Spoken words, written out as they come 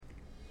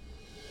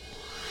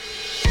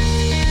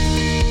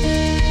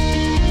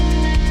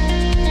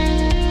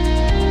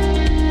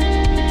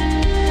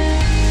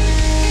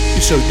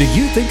So do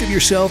you think of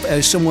yourself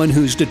as someone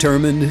who's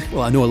determined?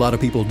 Well, I know a lot of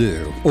people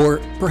do. Or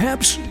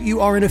perhaps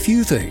you are in a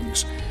few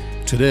things.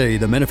 Today,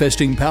 the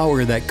manifesting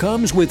power that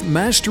comes with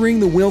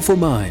mastering the willful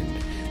mind,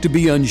 to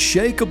be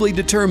unshakably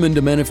determined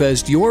to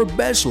manifest your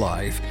best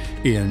life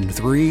in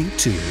 3,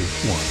 2, 1.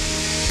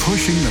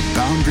 Pushing the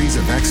boundaries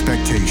of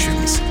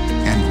expectations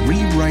and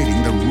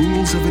rewriting the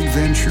rules of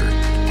adventure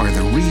are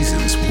the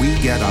reasons we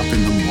get up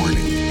in the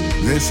morning.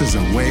 This is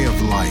a way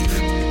of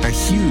life, a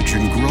huge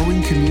and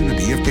growing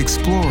community of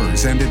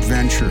explorers and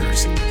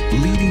adventurers,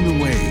 leading the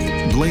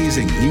way,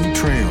 blazing new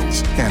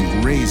trails,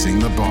 and raising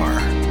the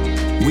bar.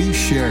 We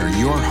share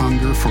your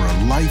hunger for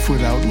a life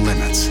without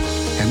limits,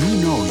 and we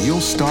know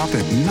you'll stop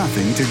at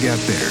nothing to get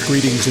there.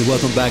 Greetings and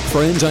welcome back,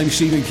 friends. I'm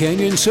Stephen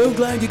Kenyon. So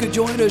glad you could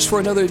join us for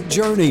another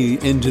journey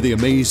into the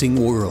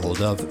amazing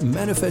world of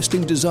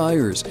manifesting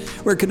desires,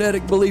 where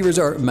kinetic believers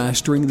are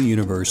mastering the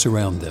universe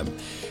around them.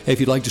 If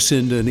you'd like to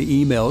send an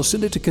email,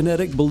 send it to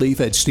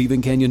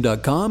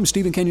kineticbelief@stephenkenyon.com.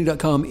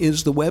 stephenkenyon.com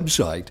is the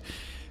website.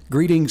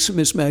 Greetings,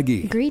 Miss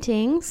Maggie.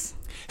 Greetings.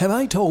 Have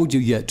I told you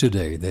yet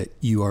today that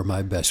you are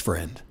my best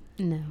friend?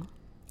 No.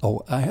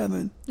 Oh, I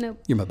haven't? Nope.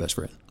 You're my best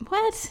friend.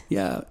 What?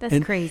 Yeah. That's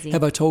and crazy.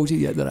 Have I told you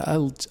yet that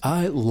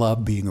I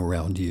love being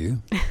around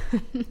you?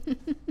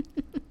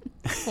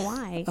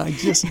 Why? I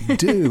just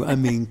do. I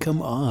mean,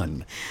 come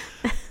on.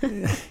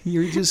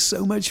 You're just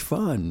so much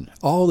fun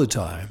all the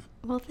time.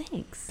 Well,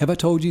 thanks. Have I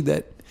told you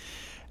that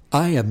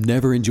I have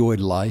never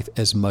enjoyed life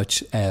as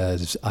much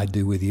as I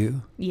do with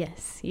you?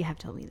 Yes, you have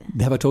told me that.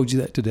 Have I told you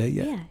that today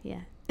yet?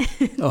 Yeah.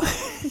 Oh,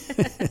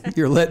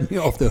 you're letting me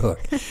off the hook.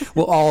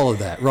 Well, all of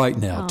that right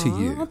now to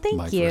you. Well, thank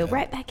my you. friend.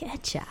 Right back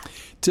at ya.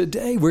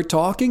 Today, we're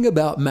talking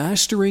about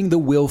mastering the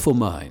willful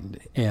mind,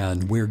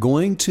 and we're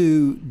going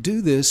to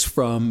do this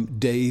from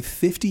day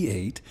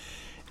 58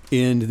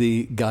 in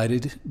the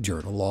guided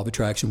journal, Law of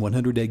Attraction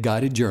 100-Day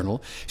Guided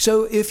Journal.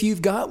 So if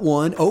you've got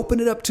one, open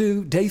it up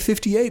to day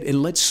 58,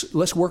 and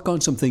let's work on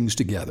some things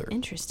together.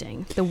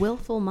 Interesting. The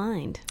willful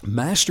mind.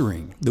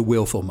 Mastering the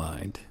willful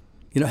mind.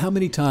 You know, how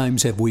many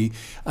times have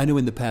I know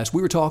in the past,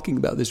 we were talking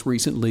about this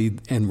recently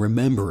and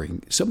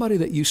remembering somebody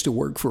that used to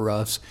work for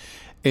us,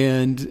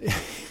 and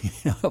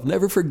I'll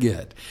never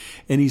forget.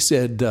 And he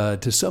said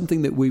to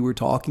something that we were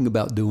talking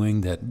about doing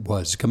that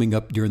was coming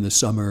up during the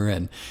summer,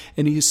 and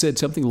he said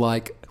something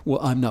like, well,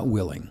 I'm not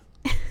willing.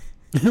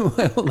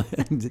 Well,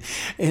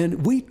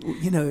 and we,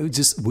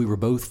 we were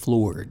both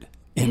floored.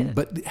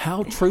 But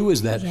how true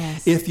is that?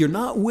 Yes. If you're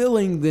not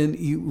willing, then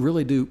you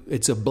really do.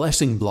 It's a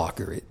blessing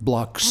blocker. It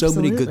blocks so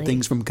many good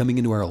things from coming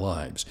into our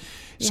lives.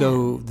 Yeah.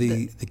 So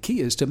the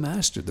key is to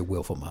master the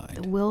willful mind.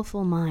 The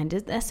willful mind.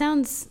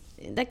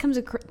 That comes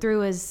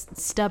through as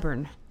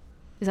stubborn.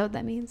 Is that what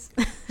that means?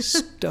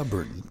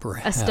 Stubborn,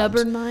 perhaps. A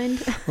stubborn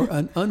mind? Or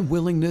an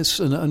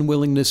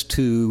unwillingness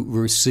to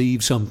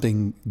receive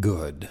something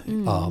good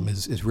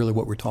is really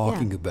what we're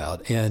talking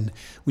about. And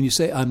when you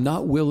say, I'm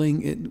not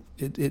willing,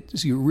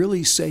 you're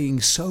really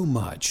saying so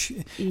much.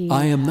 Yeah.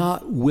 I am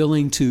not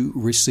willing to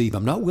receive.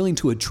 I'm not willing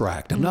to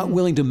attract. I'm not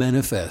willing to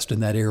manifest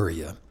in that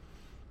area.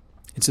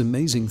 It's an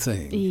amazing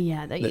thing.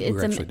 Yeah,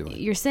 we're actually doing.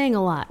 You're saying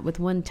a lot with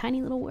one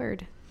tiny little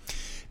word.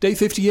 Day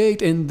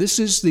 58, and this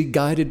is the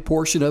guided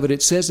portion of it.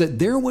 It says that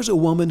there was a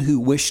woman who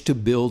wished to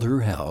build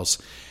her house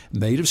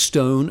made of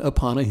stone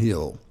upon a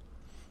hill.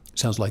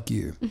 Sounds like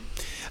you.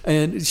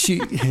 And she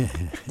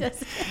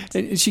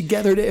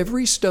gathered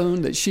every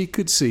stone that she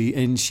could see,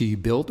 and she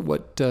built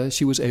what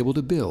she was able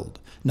to build.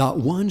 Not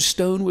one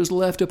stone was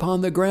left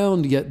upon the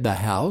ground, yet the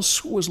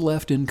house was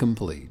left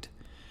incomplete.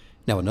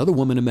 Now another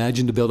woman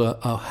imagined to build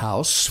a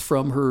house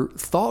from her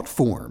thought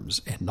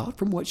forms and not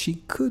from what she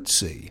could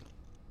see.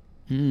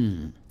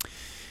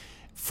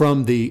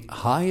 From the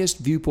highest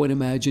viewpoint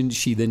imagined,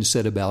 she then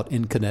set about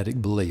in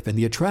kinetic belief. And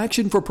the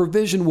attraction for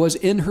provision was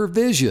in her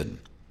vision.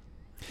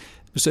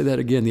 I'll say that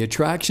again. The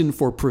attraction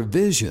for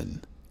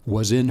provision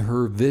was in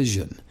her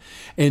vision.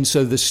 And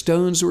so the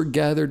stones were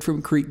gathered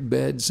from creek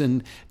beds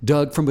and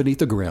dug from beneath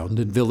the ground,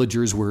 and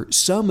villagers were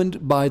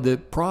summoned by the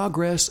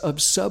progress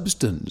of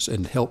substance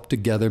and helped to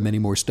gather many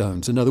more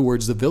stones. In other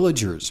words, the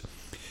villagers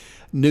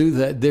knew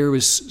that there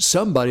was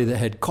somebody that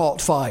had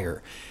caught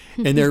fire.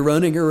 And they're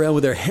running around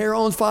with their hair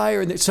on fire,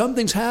 and that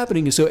something's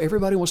happening. And so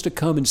everybody wants to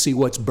come and see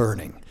what's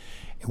burning.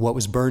 And what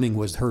was burning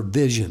was her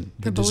vision,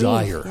 her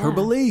desire, her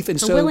belief. And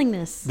her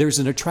willingness. There's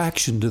an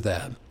attraction to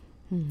that.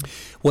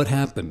 What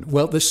happened?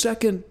 Well, the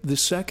second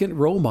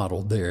role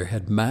model there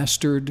had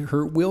mastered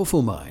her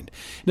willful mind.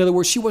 In other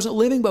words, she wasn't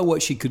living by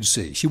what she could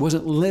see. She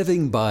wasn't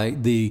living by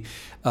the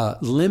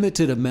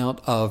limited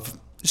amount of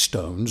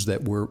stones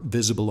that were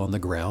visible on the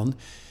ground.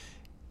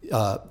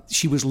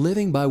 She was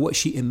living by what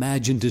she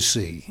imagined to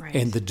see. Right.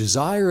 And the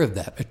desire of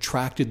that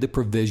attracted the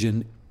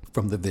provision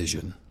from the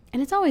vision.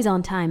 And it's always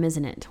on time,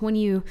 isn't it? When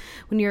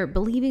you're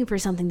believing for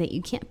something that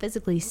you can't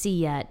physically see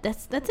yet,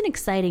 that's an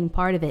exciting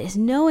part of it, is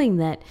knowing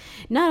that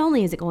not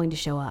only is it going to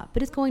show up,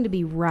 but it's going to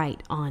be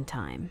right on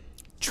time.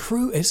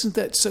 True. Isn't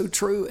that so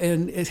true?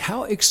 And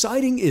how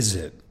exciting is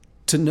it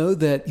to know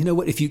that, you know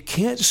what, if you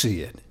can't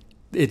see it,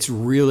 it's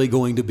really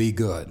going to be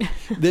good.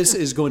 This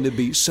is going to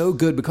be so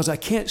good because I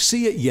can't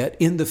see it yet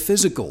in the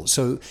physical.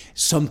 So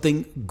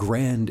something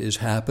grand is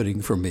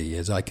happening for me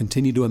as I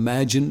continue to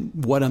imagine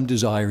what I'm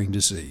desiring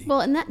to see.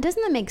 Well, and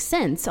doesn't that make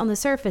sense on the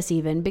surface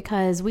even?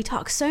 Because we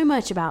talk so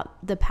much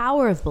about the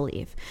power of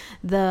belief,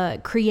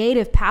 the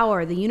creative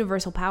power, the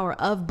universal power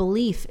of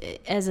belief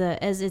as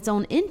its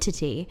own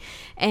entity.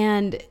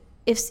 And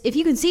if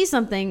you can see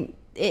something,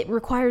 it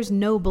requires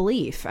no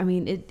belief. I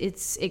mean,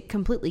 it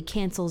completely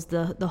cancels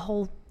the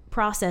whole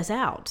process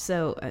out.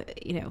 So,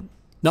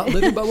 not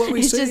living by what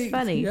we see. It's just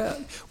funny. Yeah.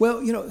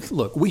 Well,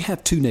 look, we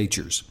have two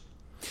natures,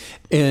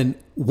 and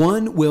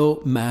one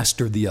will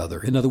master the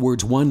other. In other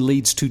words, one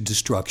leads to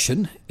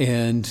destruction,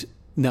 and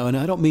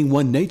I don't mean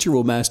one nature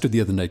will master the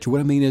other nature.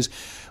 What I mean is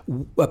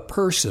a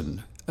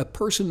person, a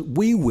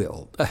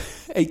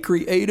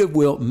creative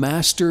will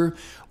master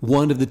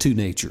one of the two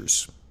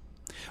natures.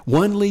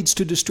 One leads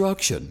to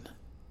destruction,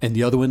 and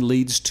the other one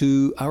leads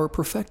to our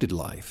perfected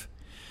life.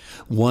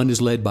 One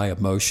is led by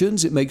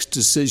emotions. It makes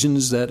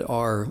decisions that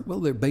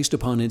they're based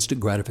upon instant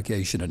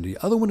gratification. And the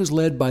other one is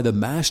led by the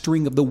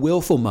mastering of the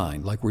willful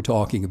mind, like we're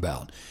talking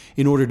about,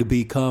 in order to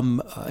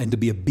become and to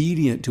be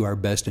obedient to our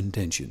best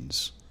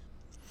intentions.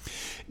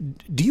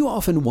 Do you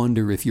often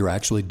wonder if you're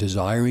actually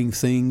desiring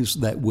things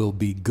that will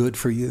be good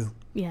for you?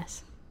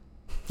 Yes.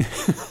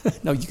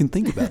 No, you can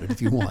think about it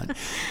if you want.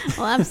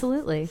 Well,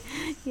 absolutely.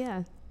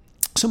 Yeah.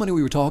 Somebody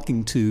we were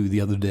talking to the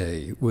other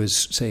day was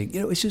saying,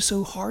 it's just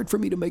so hard for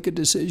me to make a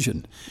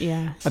decision.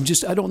 Yeah.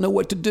 I don't know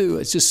what to do.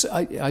 It's just,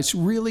 I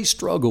really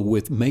struggle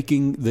with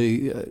making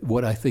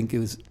what I think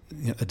is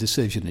a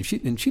decision.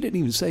 And she didn't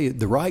even say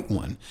the right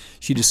one.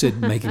 She just said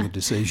making a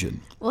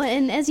decision. Well,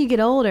 and as you get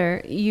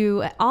older,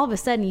 all of a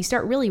sudden you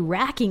start really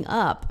racking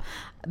up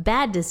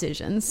bad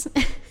decisions.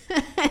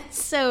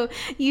 So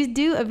you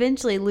do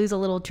eventually lose a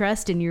little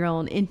trust in your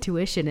own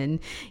intuition, and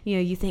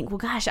you think, well,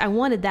 gosh, I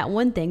wanted that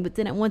one thing, but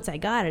then once I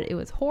got it, it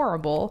was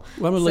horrible.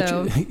 Well, I'm going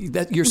to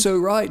let you. You're so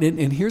right,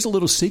 and here's a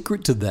little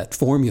secret to that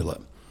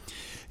formula.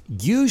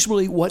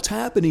 Usually, what's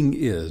happening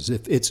is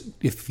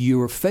if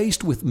you're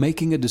faced with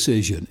making a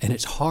decision and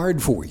it's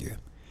hard for you,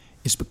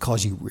 it's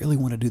because you really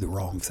want to do the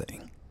wrong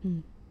thing.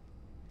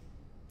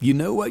 You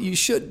know what you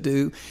should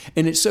do,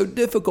 and it's so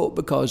difficult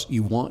because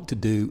you want to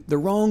do the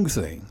wrong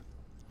thing.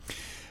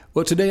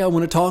 Well, today I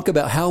want to talk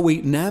about how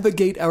we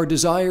navigate our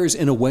desires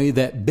in a way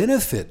that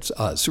benefits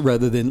us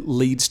rather than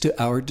leads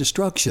to our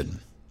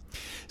destruction.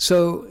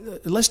 So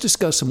let's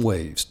discuss some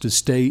ways to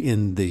stay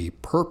in the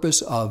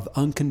purpose of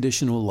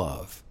unconditional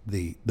love,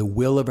 the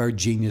will of our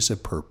genius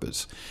of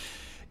purpose.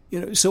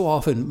 So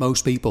often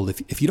most people,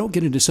 if you don't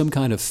get into some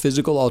kind of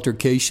physical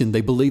altercation,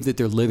 they believe that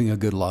they're living a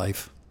good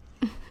life.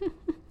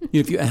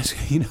 If you ask,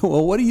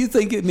 well, what do you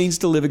think it means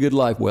to live a good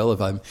life? Well,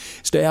 if I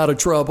stay out of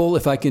trouble,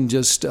 if I can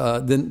just,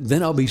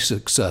 then I'll be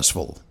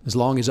successful. As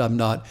long as I'm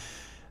not,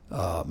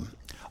 I'm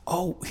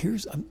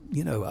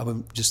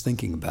just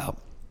thinking about,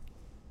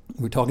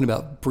 we're talking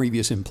about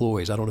previous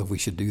employees. I don't know if we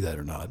should do that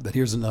or not, but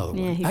here's another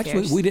one. Yeah,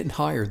 actually, we didn't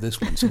hire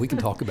this one, so we can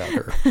talk about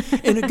her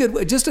in a good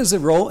way, just as a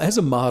role, as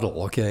a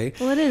model, okay?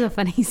 Well, it is a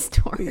funny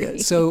story. Yeah,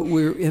 so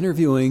we're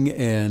interviewing,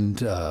 and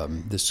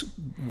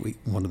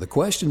one of the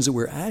questions that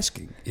we're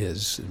asking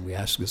is, and we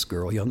asked this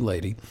girl, young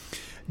lady,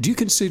 do you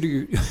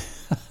consider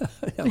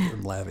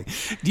I'm laughing.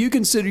 Do you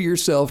consider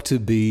yourself to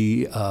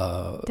be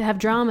to have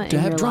drama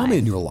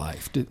in your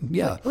life?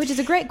 Yeah, which is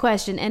a great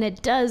question, and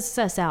it does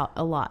suss out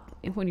a lot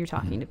when you're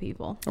talking to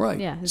people. Right.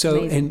 Yeah.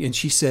 So and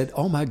she said,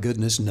 "Oh my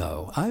goodness,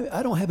 no,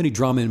 I don't have any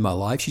drama in my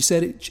life." She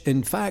said,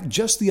 in fact,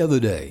 just the other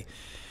day,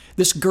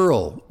 this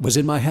girl was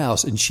in my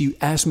house, and she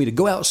asked me to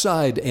go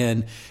outside,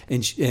 and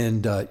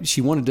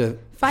she wanted to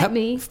fight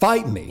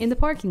me in the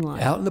parking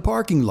lot, out in the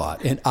parking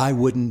lot, and I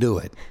wouldn't do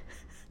it.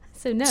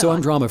 So no. So I'm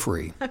drama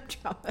free. I'm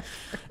drama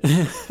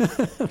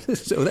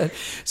free.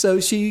 So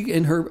she,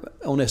 in her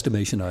own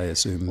estimation, I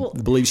assume,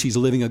 believes she's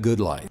living a good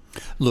life.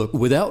 Look,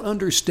 without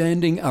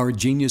understanding our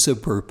genius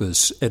of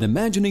purpose and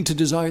imagining to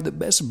desire the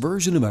best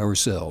version of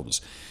ourselves,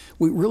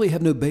 we really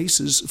have no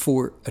basis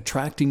for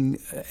attracting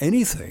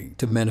anything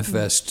to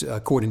manifest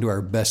according to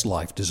our best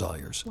life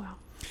desires. Wow.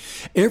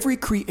 Every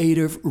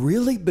creative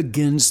really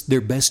begins their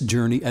best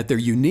journey at their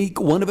unique,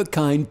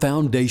 one-of-a-kind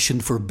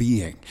foundation for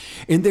being.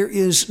 And there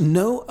is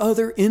no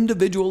other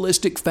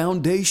individualistic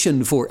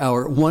foundation for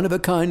our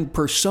one-of-a-kind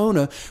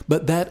persona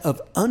but that of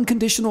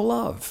unconditional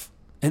love.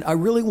 And I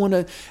really want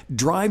to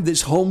drive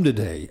this home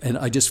today. And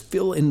I just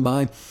feel in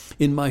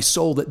my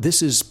soul that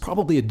this is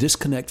probably a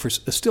disconnect for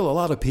still a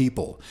lot of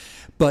people.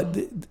 But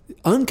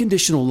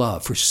unconditional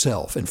love for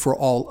self and for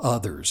all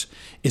others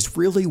is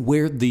really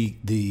where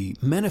the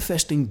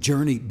manifesting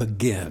journey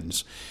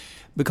begins.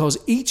 Because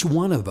each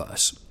one of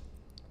us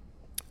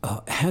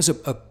has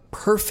a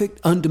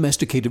perfect,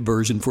 undomesticated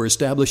version for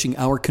establishing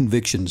our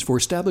convictions, for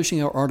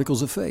establishing our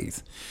articles of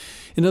faith.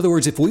 In other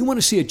words, if we want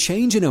to see a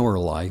change in our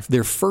life,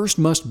 there first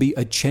must be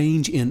a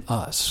change in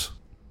us.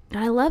 And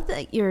I love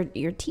that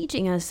you're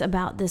teaching us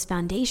about this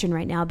foundation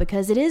right now,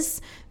 because it is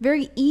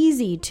very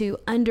easy to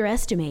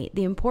underestimate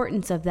the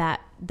importance of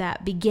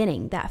that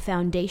beginning, that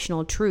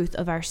foundational truth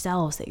of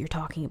ourselves that you're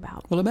talking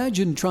about. Well,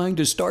 imagine trying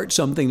to start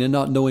something and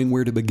not knowing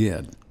where to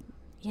begin.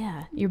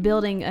 Yeah, you're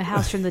building a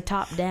house from the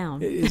top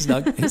down. It's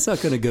not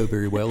going to go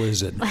very well,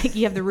 is it? Like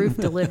you have the roof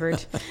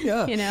delivered.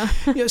 Yeah. You know?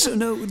 Yeah, so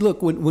no,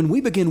 look, when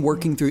we begin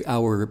working through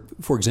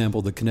for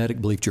example, the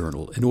Kinetic Belief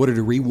Journal, in order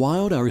to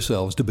rewild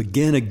ourselves, to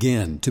begin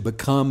again, to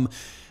become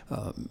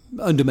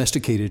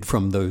undomesticated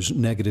from those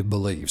negative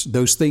beliefs,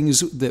 those things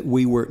that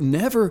we were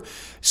never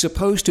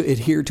supposed to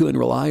adhere to and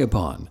rely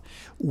upon,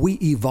 we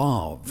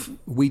evolve,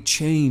 we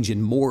change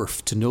and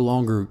morph to no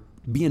longer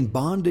be in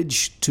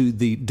bondage to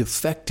the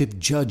defective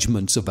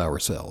judgments of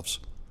ourselves.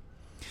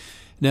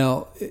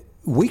 Now,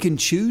 we can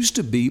choose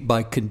to be,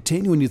 by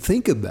continuing to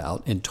think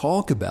about and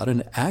talk about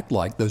and act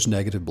like those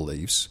negative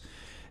beliefs,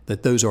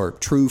 that those are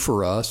true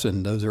for us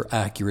and those are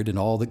accurate, and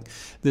all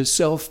the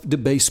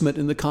self-debasement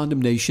and the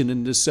condemnation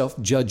and the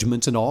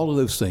self-judgments and all of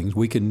those things,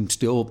 we can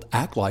still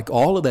act like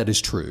all of that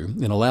is true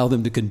and allow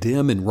them to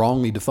condemn and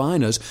wrongly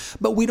define us,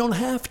 but we don't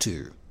have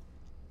to.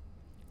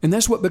 And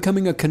that's what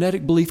becoming a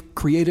kinetic belief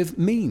creative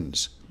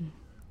means.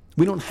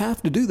 We don't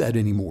have to do that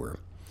anymore.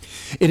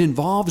 It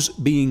involves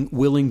being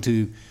willing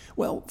to,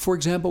 well, for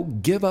example,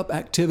 give up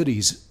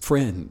activities,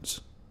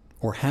 friends,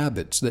 or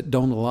habits that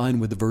don't align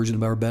with the version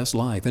of our best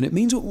life. And it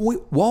means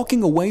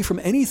walking away from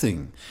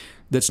anything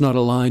that's not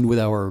aligned with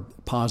our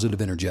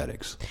positive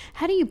energetics.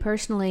 How do you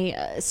personally,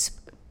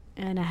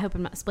 and I hope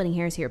I'm not splitting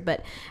hairs here,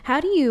 but how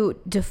do you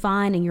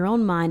define in your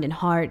own mind and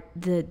heart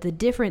the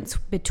difference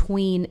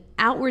between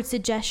outward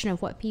suggestion of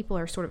what people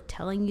are sort of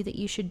telling you that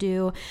you should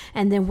do,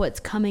 and then what's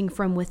coming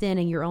from within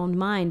in your own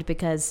mind?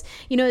 Because,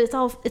 you know, it's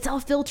all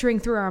filtering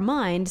through our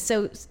mind,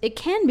 so it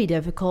can be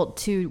difficult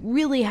to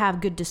really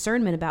have good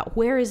discernment about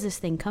where is this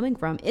thing coming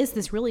from. Is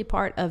this really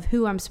part of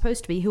who I'm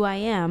supposed to be, who I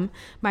am,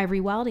 my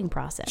rewilding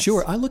process?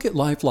 Sure. I look at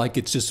life like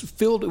it's just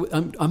filled with,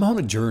 I'm on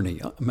a journey.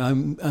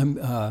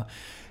 I'm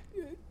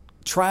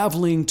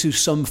traveling to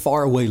some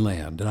faraway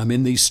land, and I'm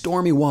in these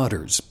stormy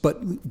waters.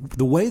 But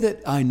the way that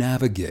I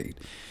navigate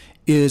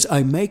is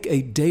I make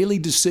a daily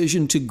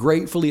decision to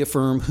gratefully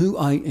affirm who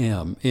I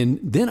am, and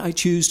then I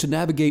choose to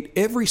navigate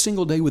every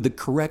single day with the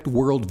correct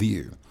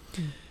worldview,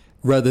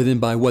 rather than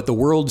by what the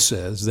world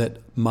says that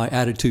my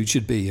attitude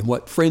should be, and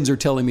what friends are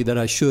telling me that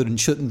I should and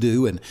shouldn't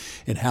do,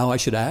 and how I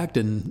should act,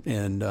 and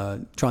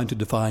trying to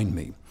define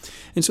me.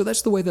 And so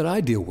that's the way that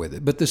I deal with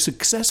it. But the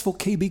successful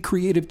KB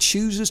creative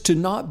chooses to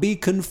not be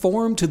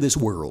conformed to this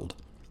world.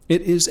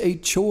 It is a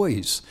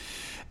choice.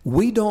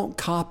 We don't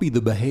copy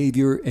the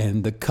behavior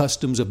and the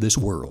customs of this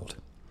world.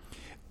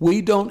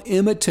 We don't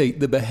imitate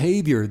the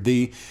behavior,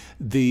 the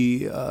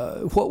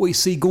what we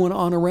see going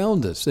on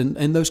around us,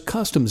 and those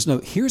customs. No,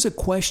 here's a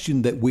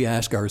question that we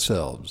ask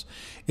ourselves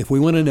if we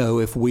want to know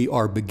if we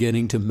are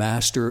beginning to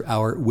master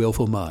our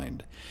willful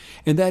mind.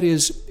 And that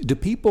is, do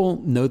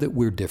people know that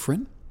we're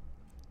different?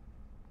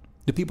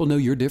 Do people know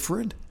you're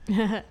different?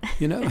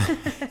 You know?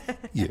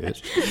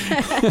 Yes.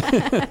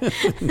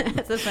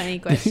 That's a funny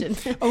question.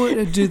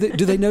 Oh, do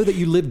they know that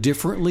you live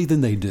differently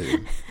than they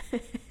do?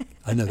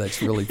 I know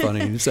that's really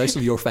funny. And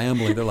especially your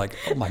family. They're like,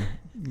 oh my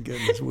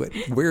goodness,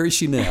 where is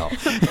she now?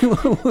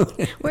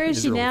 Where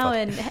is she really now,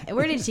 funny. And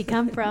where did she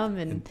come from?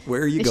 And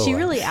where are you going? Is she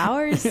really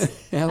ours?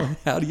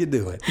 How do you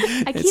do it?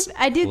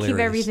 I do keep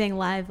everything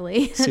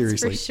lively.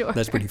 Seriously, for sure.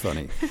 That's pretty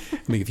funny.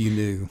 I mean, if you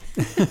knew,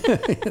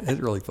 that's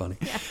really funny.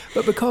 Yeah.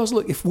 But because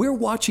look, if we're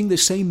watching the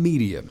same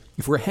media,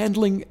 if we're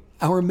handling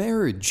our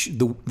marriage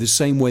the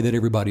same way that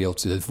everybody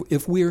else is,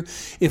 if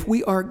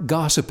we are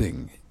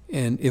gossiping,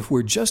 and if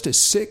we're just as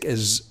sick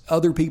as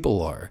other people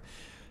are,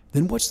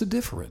 then what's the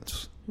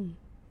difference?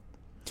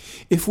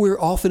 If we're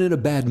often in a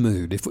bad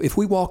mood, if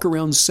we walk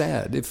around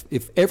sad,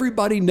 if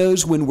everybody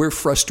knows when we're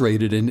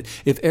frustrated, and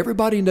if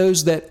everybody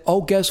knows that,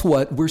 oh, guess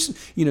what, we're,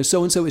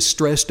 so-and-so is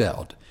stressed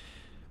out,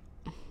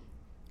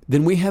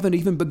 then we haven't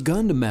even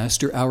begun to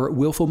master our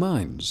willful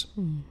minds,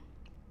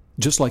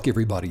 just like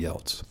everybody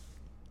else.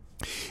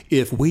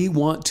 If we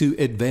want to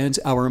advance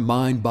our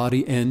mind,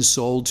 body, and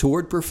soul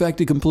toward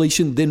perfected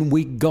completion, then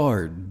we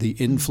guard the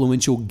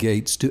influential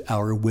gates to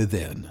our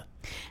within.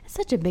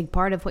 Such a big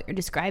part of what you're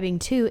describing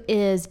too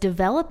is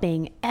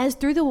developing, as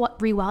through the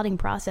rewilding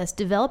process,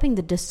 developing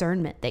the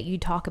discernment that you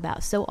talk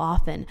about so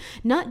often,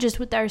 not just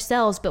with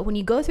ourselves, but when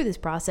you go through this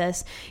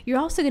process, you're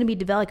also going to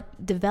be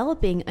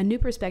developing a new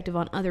perspective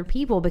on other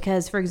people.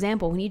 Because, for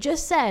example, when you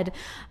just said,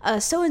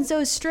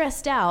 so-and-so is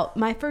stressed out,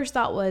 my first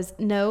thought was,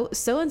 no,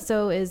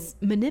 so-and-so is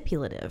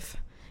manipulative.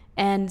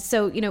 And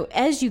so,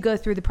 as you go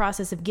through the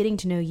process of getting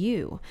to know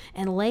you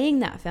and laying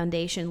that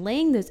foundation,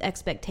 laying those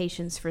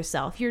expectations for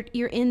self,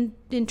 you're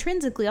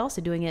intrinsically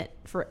also doing it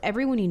for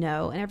everyone you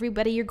know and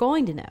everybody you're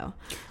going to know.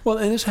 Well,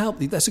 and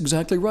that's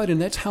exactly right.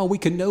 And that's how we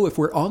can know if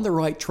we're on the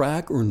right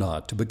track or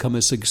not to become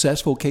a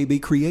successful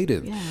KB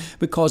creative. Yeah.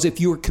 Because if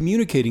you're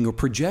communicating or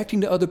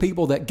projecting to other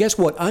people that, guess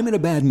what, I'm in a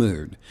bad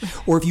mood.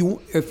 Or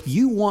if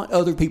you want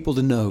other people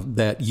to know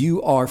that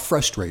you are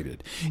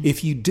frustrated,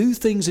 if you do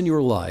things in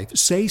your life,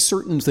 say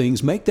certain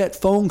things, make that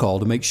phone call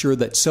to make sure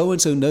that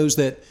so-and-so knows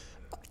that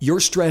you're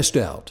stressed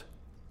out,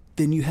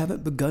 then you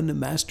haven't begun to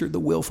master the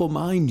willful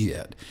mind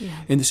yet.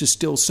 Yeah. And this is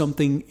still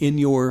something in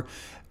your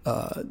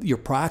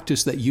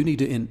practice that you need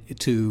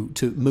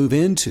to move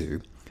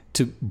into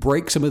to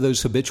break some of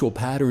those habitual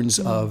patterns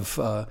of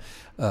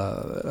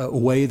a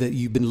way that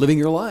you've been living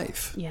your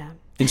life. Yeah.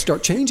 And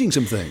start changing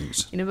some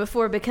things.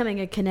 Before becoming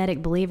a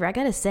kinetic believer, I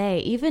got to say,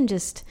 even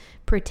just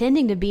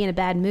pretending to be in a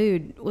bad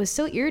mood was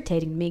so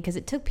irritating to me because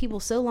it took people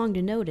so long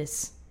to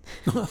notice.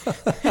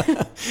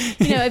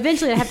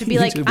 Eventually I have to be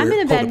like, I'm in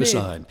a bad mood.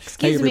 Sign. Excuse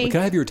hey, everybody, me.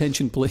 can I have your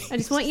attention, please? I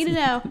just want you to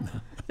know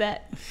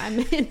that I'm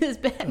in this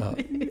bad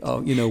mood.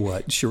 Oh, you know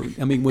what? Sure.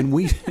 I mean, when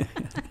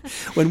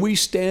we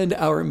stand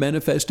our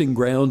manifesting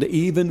ground,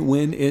 even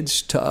when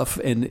it's tough,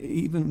 and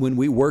even when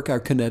we work our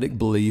kinetic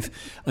belief,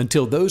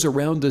 until those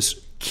around us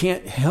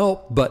can't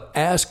help but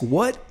ask,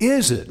 what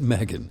is it,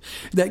 Megan,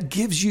 that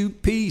gives you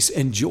peace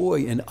and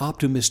joy and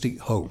optimistic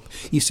hope?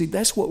 You see,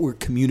 that's what we're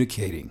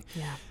communicating.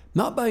 Yeah.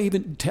 Not by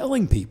even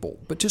telling people,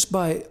 but just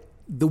by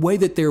the way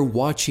that they're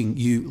watching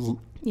you,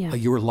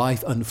 your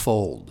life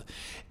unfold.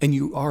 And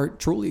you are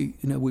truly,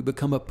 we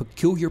become a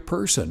peculiar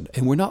person,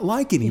 and we're not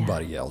like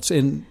anybody else.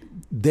 And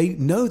they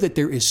know that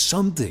there is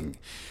something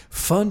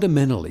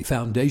fundamentally,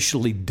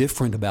 foundationally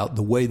different about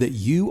the way that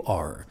you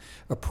are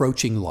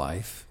approaching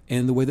life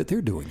and the way that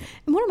they're doing it.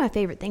 And one of my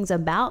favorite things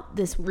about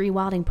this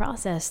rewilding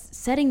process,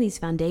 setting these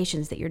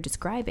foundations that you're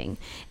describing,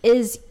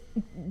 is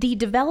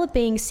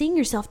seeing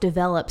yourself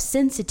develop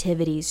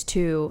sensitivities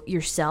to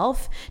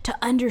yourself to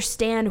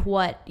understand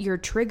what your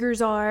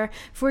triggers are.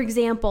 For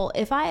example,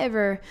 if I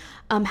ever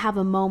have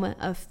a moment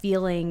of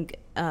feeling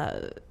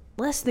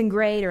less than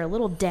great or a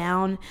little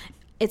down,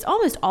 it's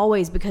almost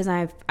always because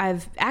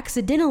I've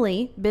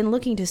accidentally been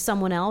looking to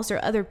someone else or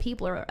other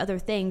people or other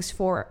things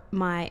for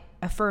my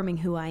affirming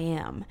who I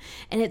am.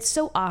 And it's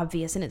so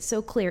obvious and it's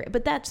so clear,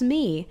 but that's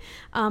me.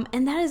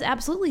 And that is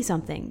absolutely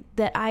something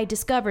that I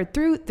discovered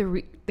through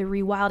the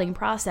rewilding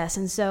process.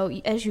 And so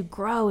as you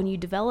grow and you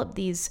develop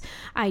these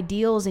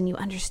ideals and you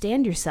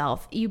understand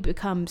yourself, you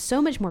become so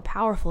much more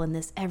powerful in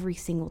this every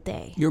single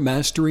day. You're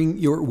mastering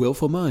your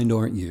willful mind,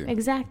 aren't you?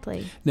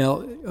 Exactly.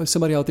 Now,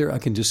 somebody out there, I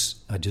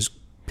just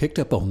picked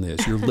up on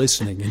this. You're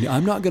listening, and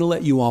I'm not going to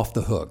let you off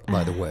the hook,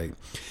 by the way.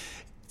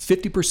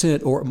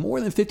 50% or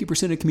more than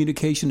 50% of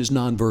communication is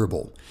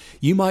nonverbal.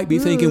 You might be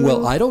thinking,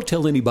 well, I don't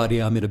tell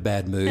anybody I'm in a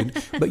bad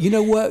mood. But you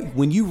know what?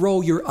 When you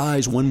roll your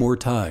eyes one more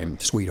time,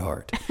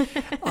 sweetheart,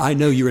 I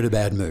know you're in a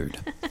bad mood.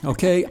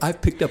 Okay?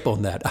 I've picked up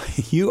on that.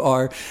 You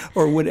are,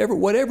 or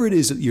whatever it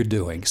is that you're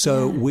doing.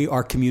 So we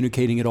are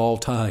communicating at all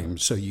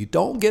times. So you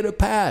don't get a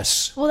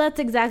pass. Well, that's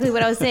exactly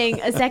what I was saying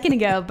a second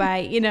ago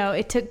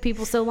it took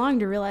people so long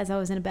to realize I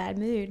was in a bad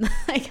mood.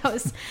 I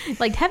was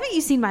like, haven't you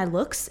seen my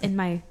looks and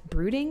my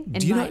brooding?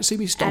 And do you not see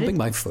me stomping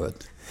my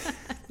foot?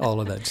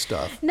 All of that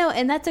stuff. No,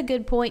 and that's a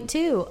good point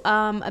too.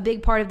 A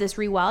big part of this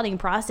rewilding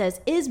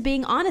process is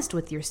being honest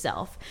with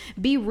yourself.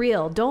 Be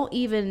real. Don't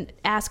even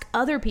ask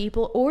other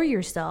people or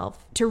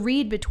yourself to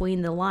read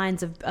between the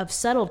lines of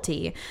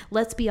subtlety.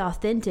 Let's be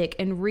authentic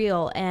and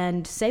real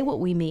and say what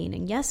we mean.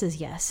 And yes is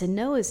yes and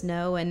no is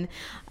no. And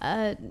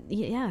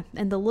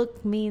and the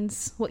look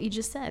means what you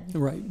just said.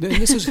 Right.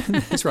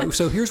 That's right.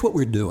 So here's what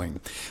we're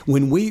doing.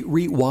 When we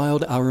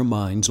rewild our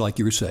minds, like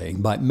you're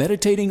saying, by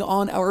meditating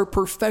on our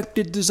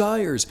perfected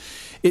desires,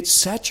 it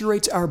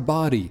saturates our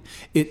body,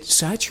 it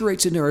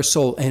saturates into our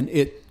soul, and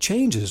it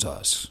changes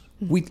us.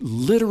 We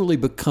literally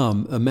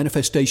become a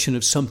manifestation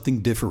of something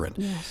different.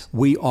 Yes.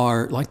 We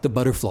are like the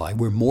butterfly.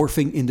 We're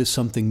morphing into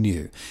something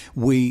new.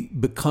 We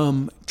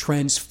become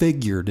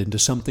transfigured into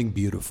something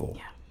beautiful.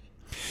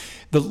 Yeah.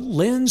 The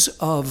lens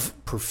of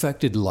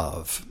perfected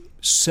love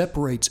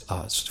separates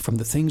us from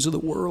the things of the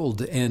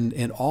world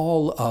and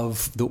all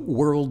of the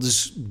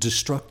world's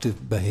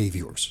destructive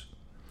behaviors.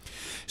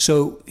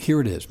 So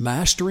here it is.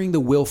 Mastering the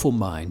willful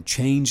mind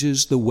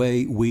changes the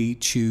way we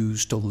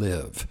choose to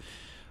live.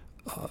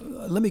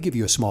 Let me give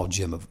you a small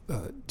gem of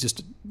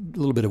just a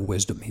little bit of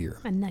wisdom here.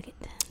 A nugget.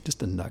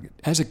 Just a nugget.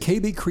 As a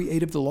KB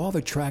creative, the law of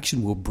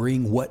attraction will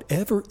bring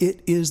whatever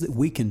it is that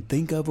we can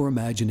think of or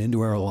imagine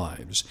into our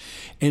lives.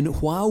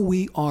 And while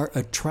we are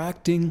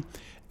attracting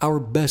our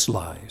best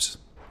lives,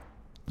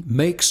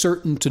 make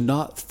certain to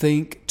not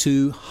think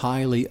too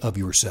highly of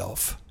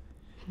yourself.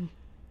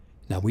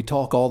 Now, we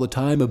talk all the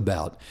time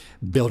about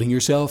building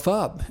yourself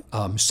up,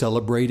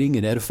 celebrating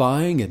and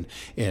edifying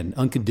and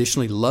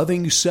unconditionally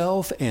loving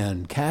yourself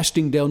and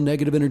casting down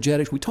negative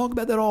energetics. We talk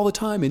about that all the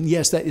time. And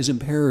yes, that is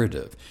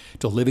imperative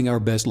to living our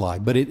best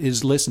life. But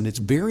it's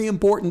very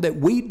important that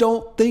we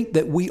don't think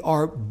that we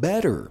are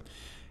better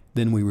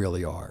than we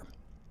really are.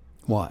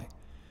 Why?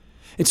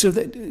 And so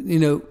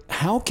that,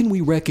 how can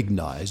we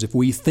recognize if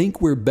we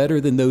think we're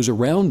better than those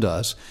around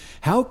us?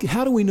 How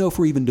do we know if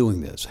we're even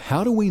doing this?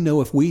 How do we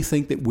know if we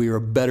think that we are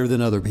better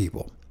than other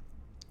people?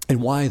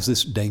 And why is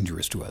this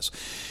dangerous to us?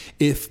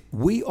 If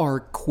we are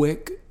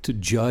quick to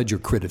judge or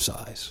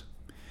criticize,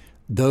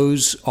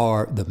 those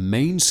are the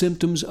main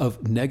symptoms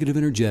of negative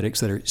energetics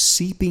that are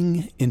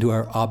seeping into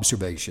our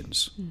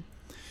observations.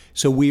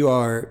 So we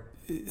are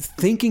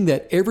thinking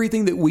that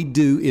everything that we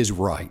do is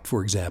right,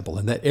 for example,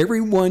 and that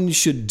everyone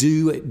should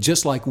do it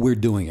just like we're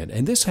doing it.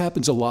 And this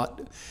happens a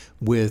lot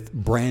with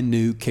brand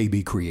new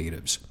KB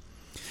creatives.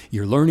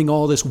 You're learning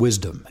all this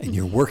wisdom and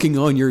you're working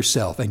on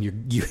yourself and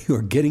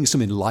you're getting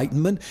some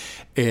enlightenment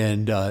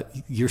and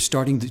you're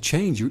starting to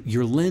change.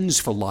 Your lens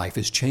for life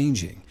is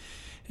changing.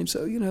 And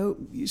so,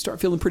 you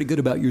start feeling pretty good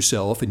about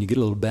yourself and you get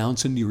a little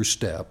bounce into your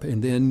step.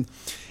 And then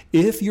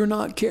if you're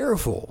not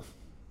careful,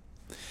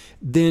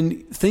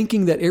 then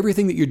thinking that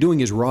everything that you're doing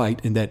is right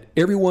and that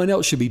everyone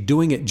else should be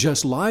doing it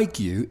just like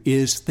you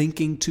is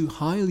thinking too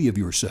highly of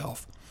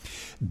yourself.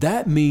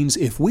 That means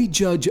if we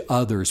judge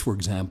others, for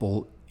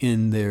example,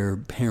 in their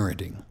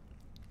parenting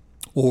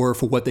or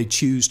for what they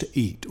choose to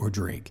eat or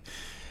drink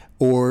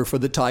or for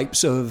the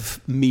types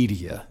of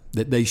media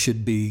that they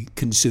should be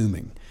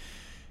consuming,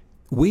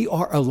 we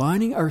are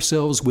aligning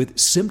ourselves with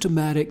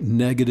symptomatic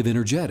negative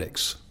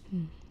energetics.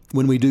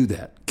 When we do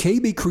that,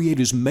 KB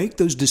creators make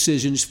those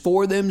decisions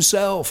for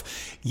themselves.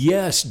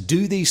 Yes,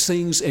 do these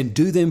things and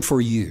do them for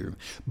you.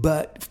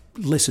 But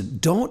listen,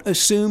 don't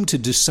assume to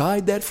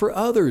decide that for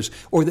others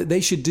or that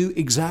they should do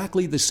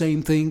exactly the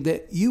same thing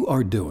that you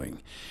are doing.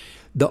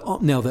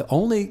 Now, the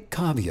only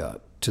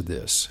caveat to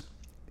this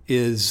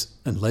is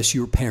unless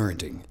you're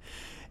parenting,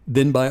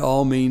 then by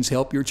all means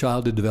help your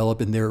child to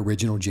develop in their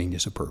original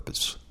genius of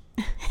purpose.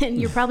 And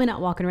you're probably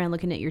not walking around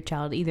looking at your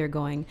child either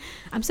going,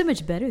 I'm so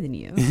much better than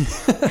you.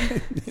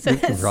 So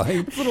that's,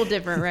 right? It's a little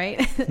different,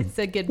 right? It's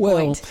a good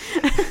point.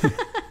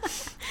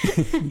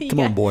 Come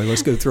on, boy,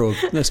 let's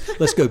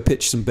go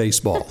pitch some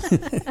baseball.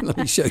 Let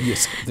me show you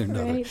something.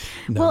 Right.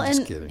 No, Well, I'm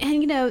just kidding.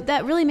 and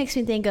that really makes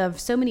me think of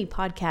so many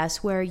podcasts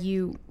where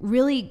you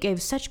really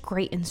gave such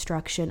great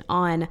instruction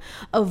on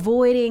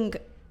avoiding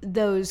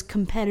those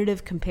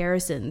competitive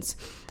comparisons.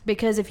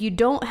 Because if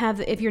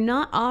you're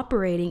not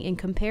operating and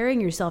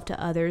comparing yourself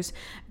to others,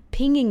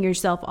 pinging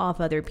yourself off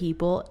other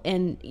people,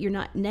 and you're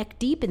not neck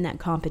deep in that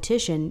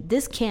competition,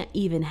 this can't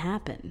even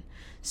happen.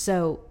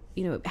 So,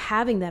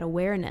 having that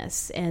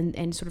awareness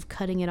and sort of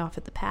cutting it off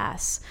at the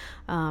pass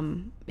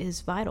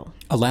is vital.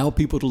 Allow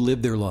people to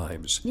live their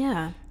lives.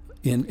 Yeah.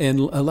 And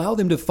allow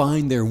them to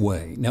find their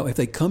way. Now, if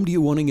they come to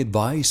you wanting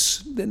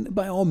advice, then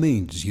by all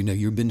means,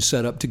 you've been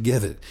set up to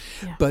give it.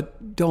 Yeah.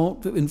 But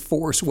don't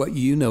enforce what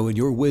you know and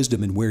your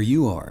wisdom and where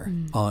you are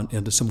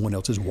into someone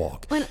else's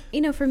walk. Well,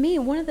 for me,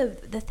 one of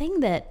the thing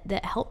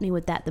that helped me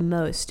with that the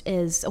most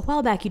is a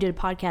while back you did a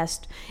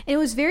podcast. And it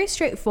was very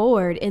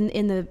straightforward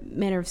in the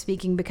manner of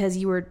speaking because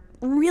you were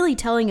really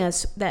telling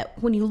us that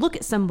when you look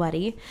at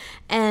somebody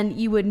and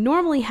you would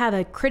normally have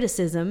a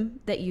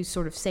criticism that you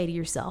sort of say to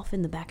yourself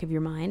in the back of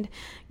your mind,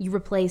 you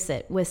replace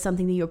it with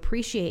something that you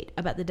appreciate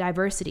about the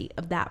diversity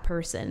of that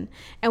person.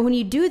 And when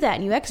you do that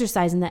and you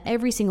exercise in that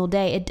every single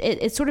day,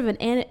 it's sort of an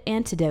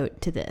antidote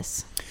to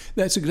this.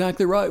 That's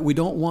exactly right. We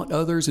don't want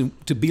others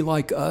to be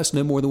like us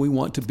no more than we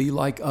want to be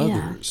like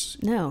others.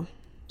 Yeah. No.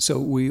 So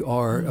we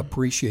are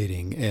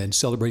appreciating and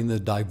celebrating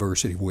the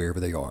diversity wherever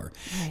they are.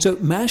 Right. So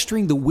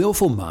mastering the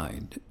willful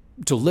mind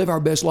to live our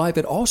best life,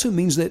 it also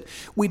means that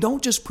we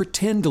don't just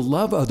pretend to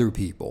love other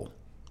people,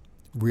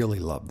 really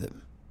love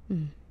them.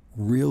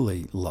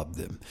 Really love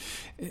them.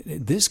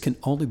 This can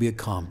only be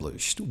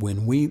accomplished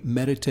when we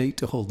meditate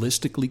to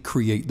holistically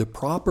create the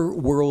proper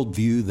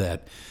worldview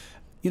that,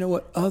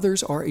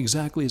 others are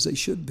exactly as they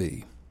should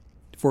be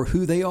for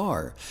who they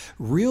are.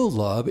 Real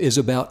love is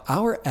about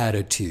our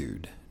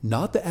attitude,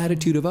 not the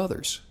attitude of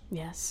others.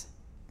 Yes.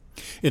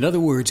 In other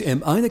words,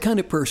 am I the kind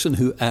of person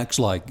who acts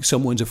like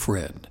someone's a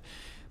friend,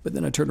 but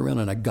then I turn around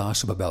and I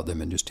gossip about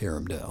them and just tear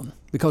them down?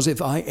 Because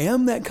if I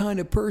am that kind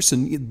of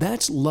person,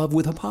 that's love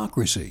with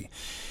hypocrisy.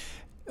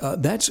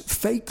 That's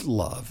fake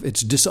love.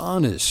 It's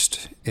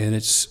dishonest, and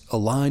it's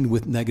aligned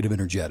with negative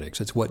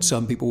energetics. It's what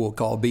some people will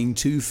call being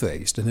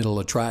two-faced, and it'll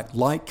attract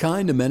like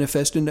kind to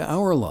manifest into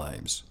our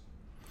lives.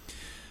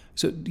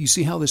 So do you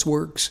see how this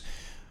works?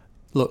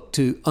 Look,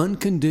 to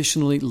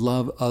unconditionally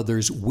love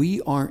others,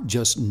 we aren't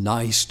just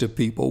nice to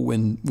people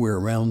when we're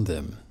around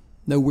them.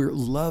 No, we're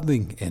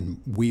loving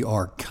and we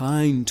are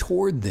kind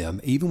toward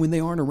them even when they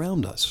aren't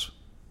around us.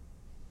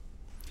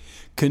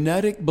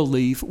 Kinetic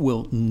belief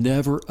will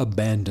never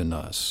abandon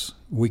us.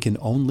 We can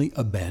only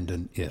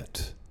abandon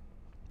it.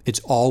 It's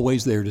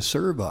always there to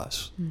serve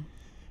us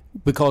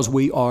because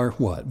we are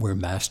what? We're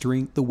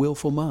mastering the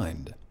willful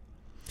mind.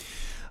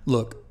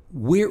 Look,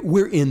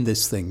 we're in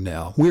this thing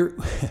now.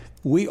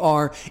 We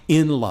are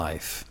in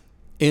life.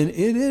 And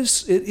it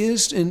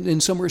is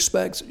in some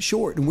respects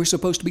short, and we're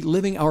supposed to be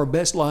living our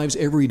best lives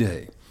every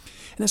day.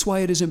 And that's why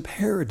it is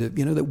imperative,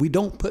 that we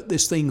don't put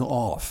this thing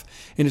off.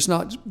 And it's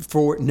not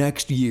for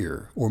next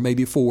year or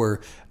maybe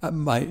for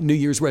my New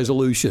Year's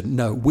resolution.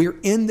 No, we're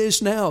in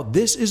this now.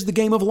 This is the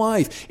game of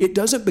life. It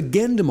doesn't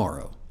begin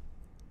tomorrow.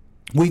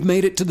 We've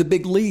made it to the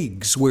big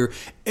leagues where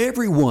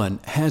everyone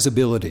has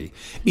ability.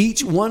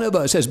 Each one of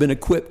us has been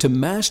equipped to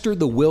master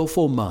the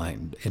willful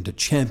mind and to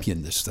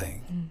champion this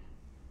thing.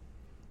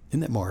 Isn't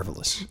that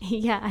marvelous?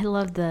 Yeah, I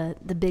love the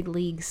big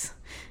leagues.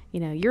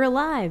 You're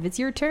alive. It's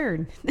your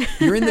turn.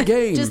 You're in the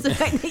game. Just the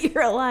fact that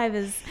you're alive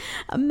is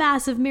a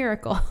massive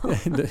miracle.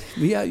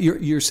 Yeah,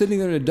 you're sitting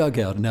there in a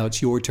dugout, and now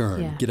it's your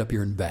turn. Yeah. Get up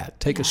here and bat.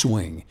 Take a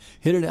swing.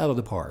 Hit it out of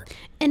the park.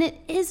 And it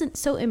isn't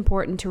so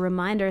important to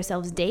remind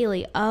ourselves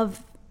daily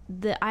of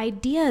the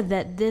idea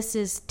that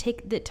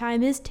that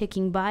time is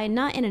ticking by,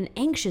 not in an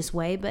anxious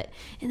way, but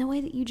in the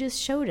way that you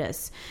just showed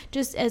us,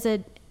 just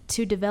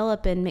to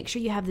develop and make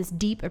sure you have this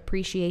deep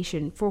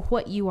appreciation for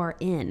what you are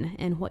in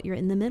and what you're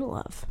in the middle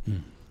of.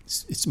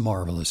 It's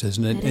marvelous,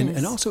 isn't it?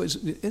 And also,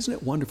 isn't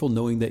it wonderful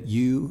knowing that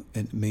you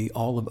and me,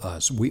 all of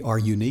us, we are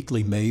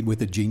uniquely made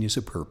with a genius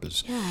of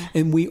purpose. Yeah.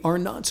 And we are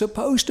not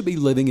supposed to be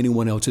living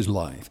anyone else's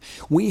life.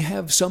 We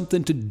have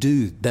something to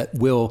do that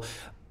will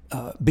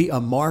be a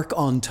mark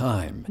on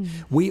time.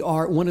 We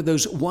are one of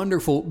those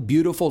wonderful,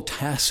 beautiful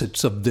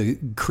tacits of the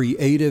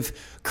creative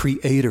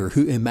creator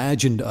who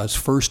imagined us,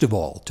 first of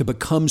all, to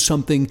become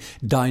something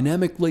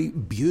dynamically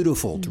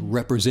beautiful, to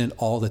represent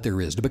all that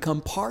there is, to become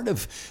part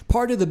of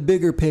the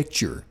bigger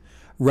picture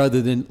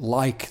rather than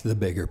like the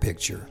bigger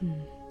picture.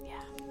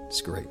 Yeah. It's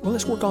great. Well,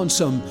 let's work on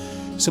some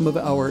of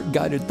our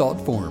guided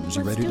thought forms.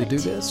 You ready to do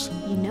this?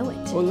 You know it.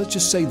 Well, let's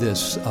just say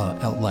this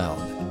out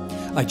loud.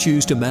 I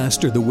choose to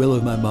master the will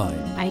of my mind.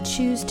 I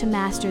choose to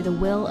master the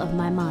will of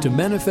my mind. To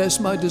manifest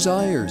my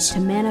desires.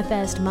 To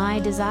manifest my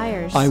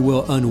desires. I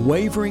will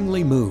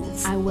unwaveringly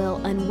move. I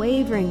will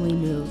unwaveringly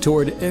move.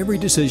 Toward every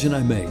decision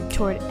I make.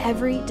 Toward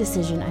every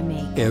decision I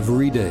make.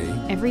 Every day.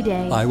 Every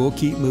day. I will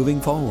keep moving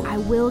forward. I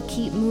will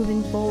keep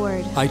moving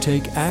forward. I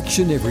take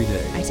action every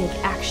day. I take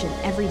action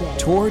every day.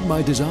 Toward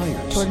my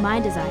desires. Toward my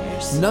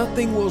desires.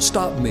 Nothing will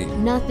stop me.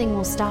 Nothing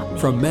will stop me.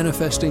 From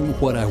manifesting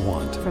what I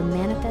want. From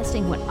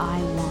manifesting what I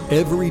want.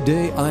 Every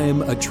day I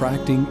am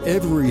attracting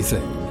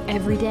everything.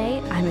 Every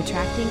day I'm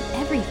attracting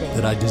everything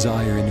that I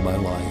desire into my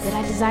life. That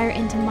I desire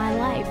into my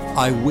life.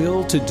 I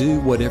will to do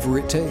whatever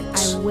it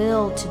takes. I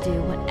will to do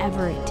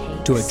whatever it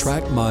takes. To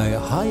attract my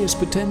highest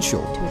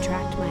potential. To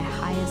attract my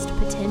highest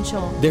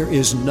potential. There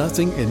is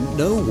nothing and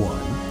no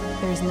one.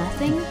 There's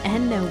nothing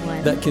and no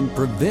one that can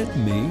prevent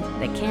me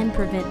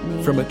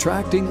from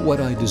attracting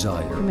what I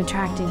desire. From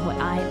attracting what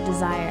I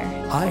desire.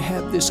 I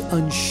have this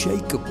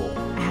unshakable.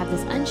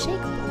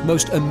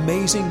 Most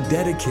amazing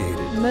dedicated.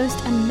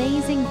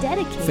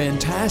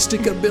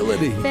 Fantastic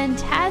ability.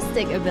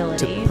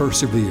 To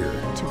persevere.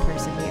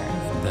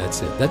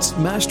 That's it. That's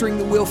mastering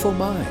the willful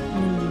mind.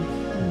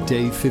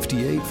 Day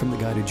 58 from the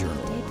Guided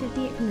Journal. Day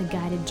 58 from the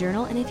Guided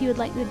Journal. And if you would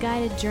like the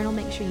Guided Journal,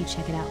 make sure you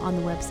check it out on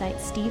the website,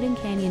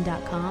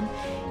 StephenCanyon.com.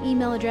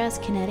 Email address,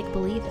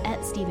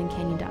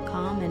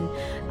 kineticbelief@StephenCanyon.com. And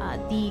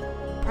the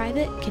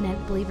private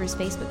Kinetic Believers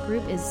Facebook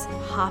group is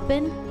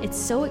hopping. It's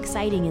so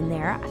exciting in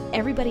there.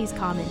 Everybody's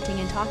commenting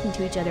and talking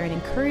to each other and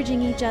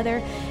encouraging each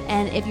other.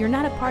 And if you're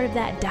not a part of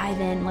that, dive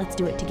in. Let's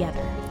do it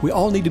together. We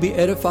all need to be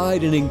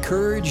edified and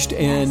encouraged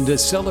and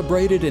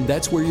celebrated, and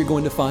that's where you're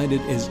going to find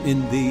it, is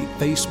in the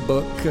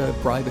Facebook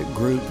private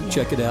group. Yeah.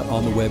 Check it out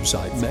on the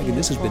website. It's Megan, beautiful.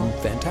 This has been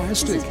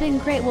fantastic. This has been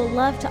great. Well,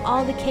 love to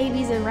all the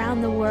KBs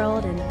around the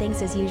world, and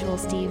thanks as usual,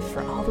 Steve,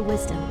 for all the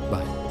wisdom.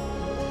 Bye.